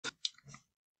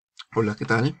Hola, ¿qué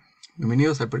tal?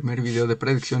 Bienvenidos al primer video de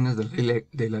predicciones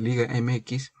de la Liga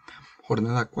MX,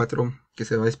 jornada 4, que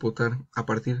se va a disputar a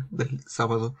partir del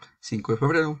sábado 5 de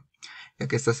febrero, ya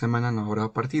que esta semana no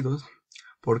habrá partidos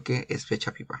porque es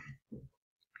fecha FIFA.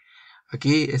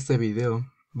 Aquí este video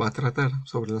va a tratar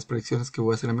sobre las predicciones que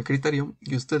voy a hacer a mi criterio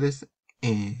y ustedes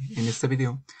en este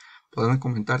video podrán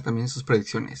comentar también sus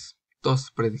predicciones. Todas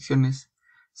sus predicciones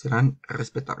serán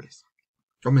respetables.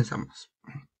 Comenzamos.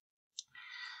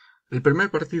 El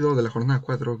primer partido de la jornada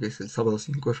 4, que es el sábado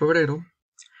 5 de febrero,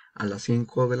 a las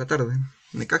 5 de la tarde,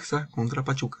 Necaxa contra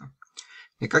Pachuca.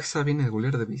 Necaxa viene de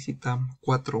golear de visita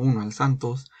 4-1 al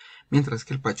Santos, mientras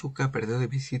que el Pachuca perdió de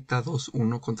visita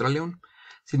 2-1 contra León.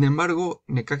 Sin embargo,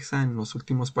 Necaxa en los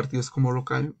últimos partidos como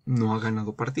local no ha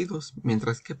ganado partidos,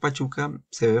 mientras que Pachuca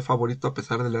se ve favorito a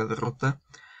pesar de la derrota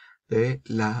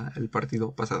del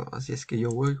partido pasado. Así es que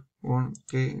yo voy con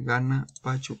que gana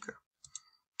Pachuca.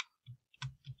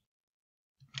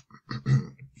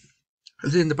 El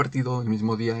siguiente partido del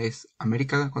mismo día es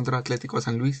América contra Atlético de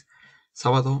San Luis,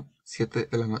 sábado 7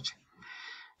 de la noche.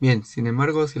 Bien, sin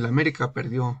embargo, si el América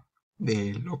perdió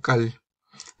de local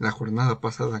la jornada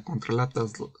pasada contra el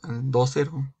Atlas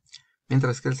 2-0,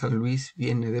 mientras que el San Luis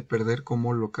viene de perder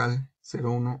como local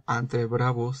 0-1 ante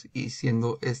Bravos y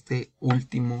siendo este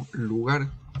último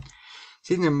lugar.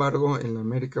 Sin embargo, el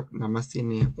América nada más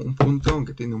tiene un punto,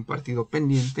 aunque tiene un partido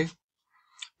pendiente.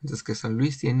 Entonces que San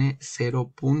Luis tiene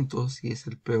 0 puntos y es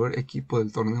el peor equipo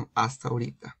del torneo hasta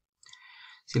ahorita.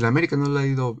 Si el América no le ha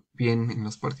ido bien en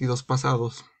los partidos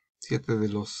pasados, 7 de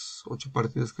los 8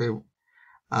 partidos que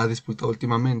ha disputado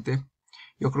últimamente,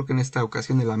 yo creo que en esta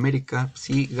ocasión el América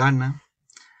sí gana,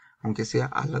 aunque sea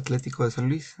al Atlético de San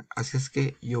Luis. Así es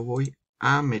que yo voy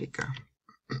a América.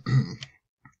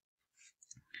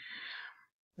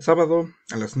 Sábado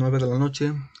a las 9 de la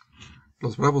noche,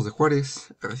 los Bravos de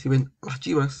Juárez reciben a las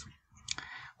Chivas.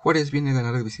 Juárez viene a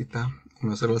ganar de visita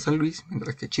 1-0 a San Luis,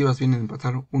 mientras que Chivas viene a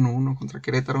empatar 1-1 contra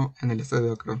Querétaro en el estadio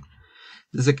de Akron.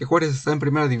 Desde que Juárez está en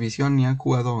primera división y han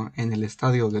jugado en el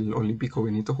estadio del Olímpico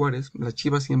Benito Juárez, las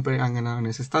Chivas siempre han ganado en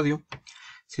ese estadio.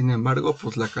 Sin embargo,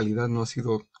 pues la calidad no ha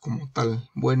sido como tal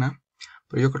buena,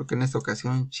 pero yo creo que en esta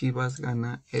ocasión Chivas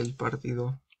gana el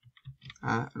partido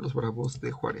a los Bravos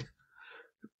de Juárez.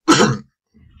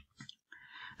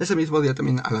 Ese mismo día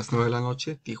también a las 9 de la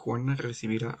noche, Tijuana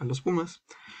recibirá a los Pumas.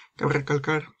 Cabe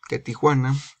recalcar que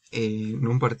Tijuana, en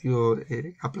un partido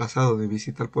aplazado de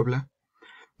visita al Puebla,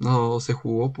 no se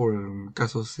jugó por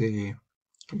casos que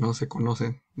no se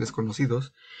conocen,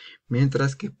 desconocidos,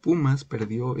 mientras que Pumas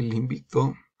perdió el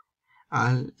invicto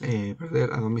al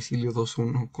perder a domicilio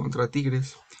 2-1 contra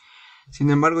Tigres.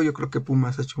 Sin embargo, yo creo que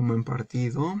Pumas ha hecho un buen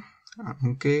partido,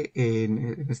 aunque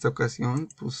en esta ocasión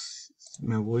pues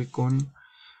me voy con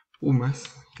Pumas,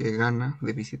 que gana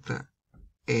de visita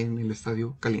en el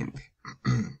Estadio Caliente.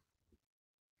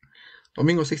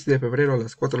 Domingo 6 de febrero a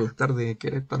las 4 de la tarde,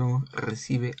 Querétaro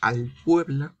recibe al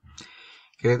Puebla.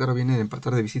 Querétaro viene de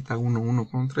empatar de visita 1-1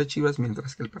 contra Chivas,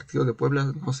 mientras que el partido de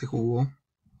Puebla no se jugó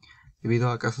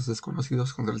debido a casos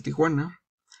desconocidos contra el Tijuana.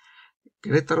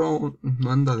 Querétaro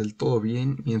no anda del todo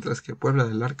bien, mientras que Puebla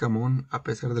del Arcamón, a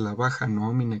pesar de la baja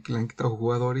nómina que le han quitado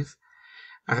jugadores,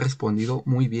 ha respondido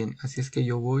muy bien. Así es que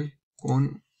yo voy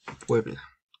con Puebla.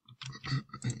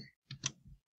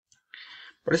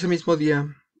 Por ese mismo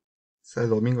día, el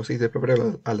domingo 6 de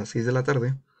febrero a las 6 de la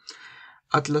tarde,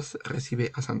 Atlas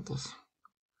recibe a Santos.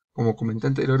 Como comenté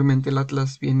anteriormente, el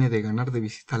Atlas viene de ganar de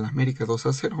visita al América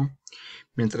 2-0,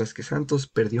 mientras que Santos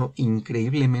perdió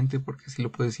increíblemente, porque así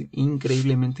lo puedo decir,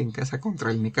 increíblemente en casa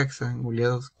contra el Necaxa,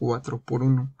 goleados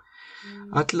 4-1.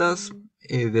 Atlas,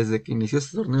 desde que inició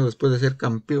este torneo después de ser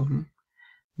campeón,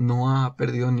 no ha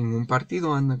perdido ningún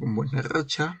partido, anda con buena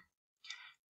racha.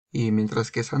 Y mientras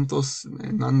que Santos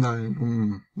no anda en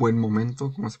un buen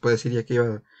momento, como se puede decir, ya que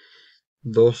lleva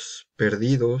 2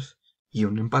 perdidos y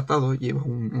un empatado, lleva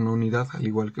una unidad al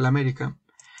igual que el América.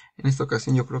 En esta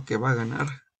ocasión yo creo que va a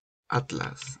ganar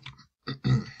Atlas.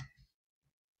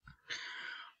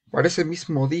 Para ese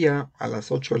mismo día, a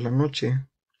las 8 de la noche,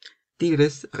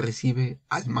 Tigres recibe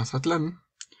al Mazatlán.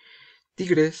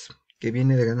 Tigres, que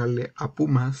viene de ganarle a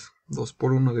Pumas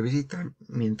 2-1 de visita,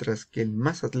 mientras que el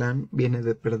Mazatlán viene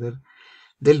de perder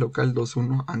del local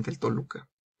 2-1 ante el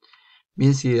Toluca.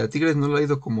 Bien, si a Tigres no lo ha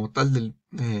ido como tal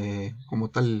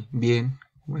bien,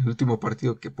 como el último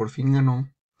partido que por fin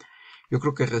ganó, yo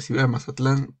creo que recibir a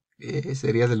Mazatlán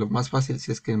sería de lo más fácil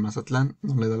si es que el Mazatlán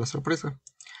no le da la sorpresa.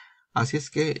 Así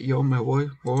es que yo me voy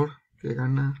por que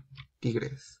gana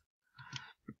Tigres.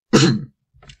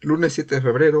 Lunes 7 de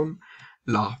febrero,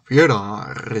 la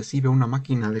Fiera recibe una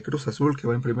máquina de Cruz Azul que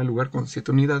va en primer lugar con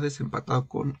 7 unidades, empatado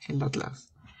con el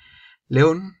Atlas.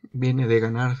 León viene de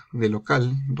ganar de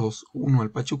local 2-1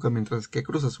 al Pachuca, mientras que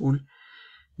Cruz Azul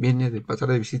viene de pasar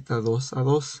de visita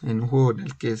 2-2 en un juego en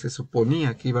el que se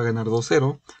suponía que iba a ganar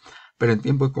 2-0, pero en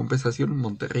tiempo de compensación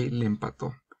Monterrey le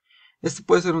empató. Este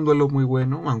puede ser un duelo muy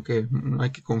bueno, aunque no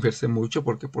hay que confiarse mucho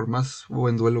porque por más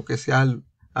buen duelo que sea,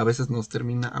 a veces nos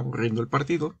termina aburriendo el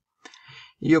partido.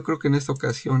 Y yo creo que en esta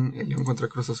ocasión el León contra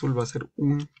Cruz Azul va a ser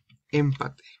un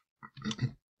empate.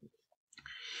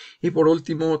 Y por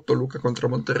último, Toluca contra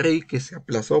Monterrey, que se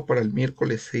aplazó para el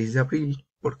miércoles 6 de abril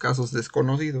por casos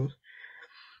desconocidos.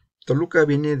 Toluca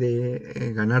viene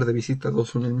de ganar de visita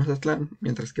 2-1 en Mazatlán,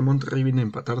 mientras que Monterrey viene a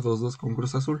empatar 2-2 con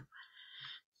Cruz Azul.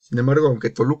 Sin embargo, aunque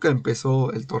Toluca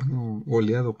empezó el torneo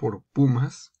goleado por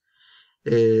Pumas,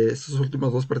 estos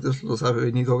últimos dos partidos los ha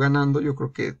venido ganando. Yo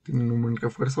creo que tienen un buen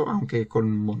refuerzo, aunque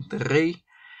con Monterrey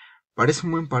parece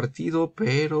un buen partido,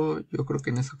 pero yo creo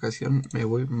que en esta ocasión me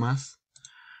voy más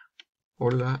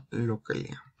por la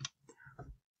localidad.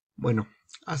 Bueno,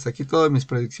 hasta aquí todas mis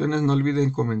predicciones. No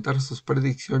olviden comentar sus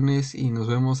predicciones y nos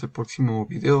vemos el próximo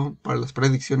video para las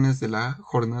predicciones de la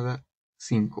jornada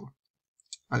 5.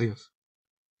 Adiós.